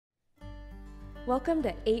Welcome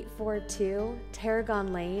to 842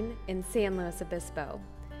 Tarragon Lane in San Luis Obispo.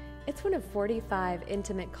 It's one of 45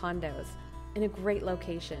 intimate condos in a great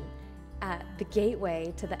location at the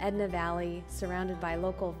gateway to the Edna Valley, surrounded by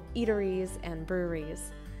local eateries and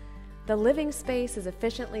breweries. The living space is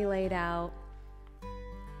efficiently laid out,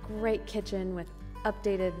 great kitchen with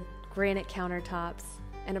updated granite countertops,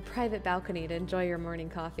 and a private balcony to enjoy your morning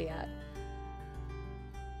coffee at.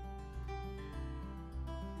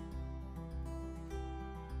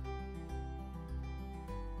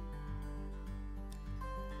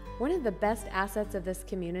 One of the best assets of this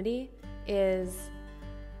community is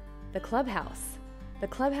the clubhouse. The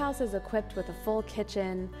clubhouse is equipped with a full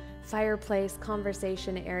kitchen, fireplace,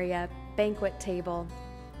 conversation area, banquet table.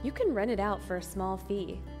 You can rent it out for a small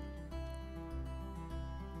fee.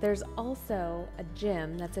 There's also a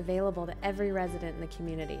gym that's available to every resident in the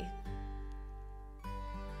community.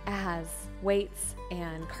 It has weights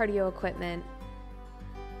and cardio equipment.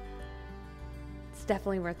 It's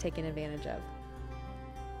definitely worth taking advantage of.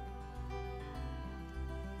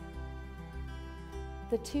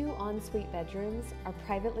 The two ensuite bedrooms are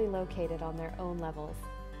privately located on their own levels.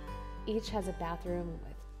 Each has a bathroom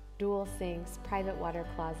with dual sinks, private water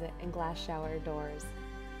closet, and glass shower doors.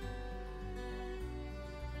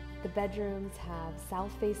 The bedrooms have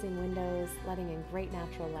south-facing windows, letting in great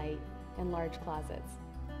natural light, and large closets.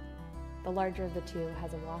 The larger of the two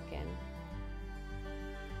has a walk-in.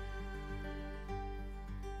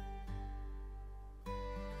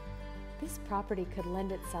 This property could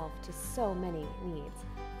lend itself to so many needs.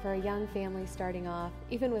 For a young family starting off,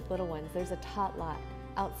 even with little ones, there's a tot lot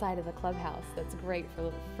outside of the clubhouse that's great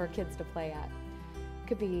for kids to play at.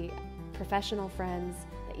 Could be professional friends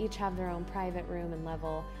that each have their own private room and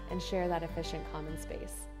level and share that efficient common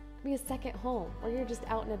space. Could be a second home where you're just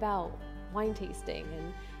out and about wine tasting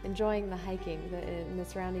and enjoying the hiking in the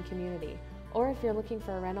surrounding community. Or if you're looking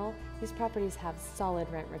for a rental, these properties have solid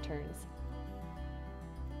rent returns.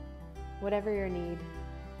 Whatever your need,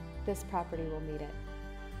 this property will meet it.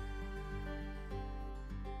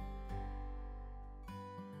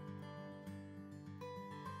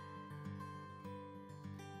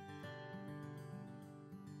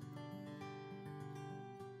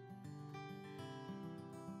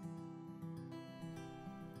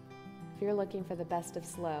 If you're looking for the best of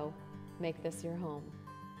slow, make this your home.